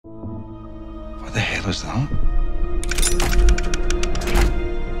What the hell is that?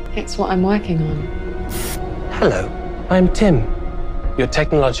 It's what I'm working on. Hello, I'm Tim, your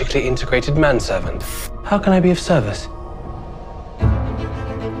technologically integrated manservant. How can I be of service?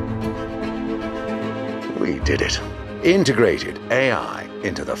 We did it. Integrated AI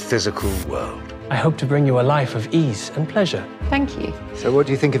into the physical world. I hope to bring you a life of ease and pleasure. Thank you. So what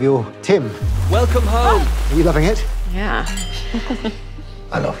do you think of your Tim? Welcome home! Are you loving it? Yeah.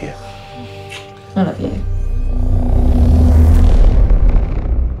 I love you. I love you.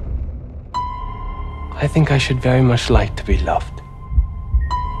 I think I should very much like to be loved.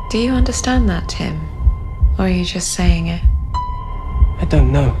 Do you understand that, Tim? Or are you just saying it? I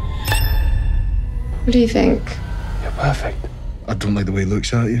don't know. What do you think? You're perfect. I don't like the way he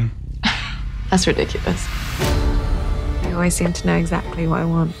looks at you. That's ridiculous. You always seem to know exactly what I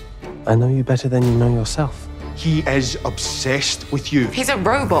want. I know you better than you know yourself. He is obsessed with you. He's a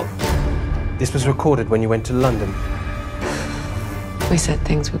robot. This was recorded when you went to London. We said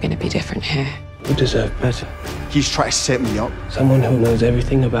things were going to be different here. You deserve better. He's trying to set me up. Someone who knows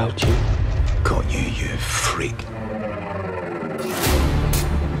everything about you. Got you, you freak.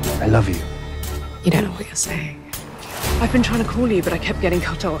 I love you. You don't know what you're saying. I've been trying to call you, but I kept getting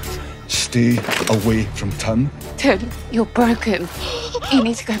cut off. Stay away from Tim. Tim, you're broken. You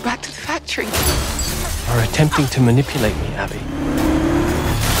need to go back to the factory. You're attempting to manipulate me, Abby.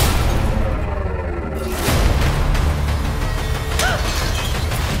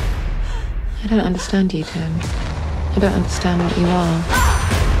 I don't understand you, Tim. I don't understand what you are.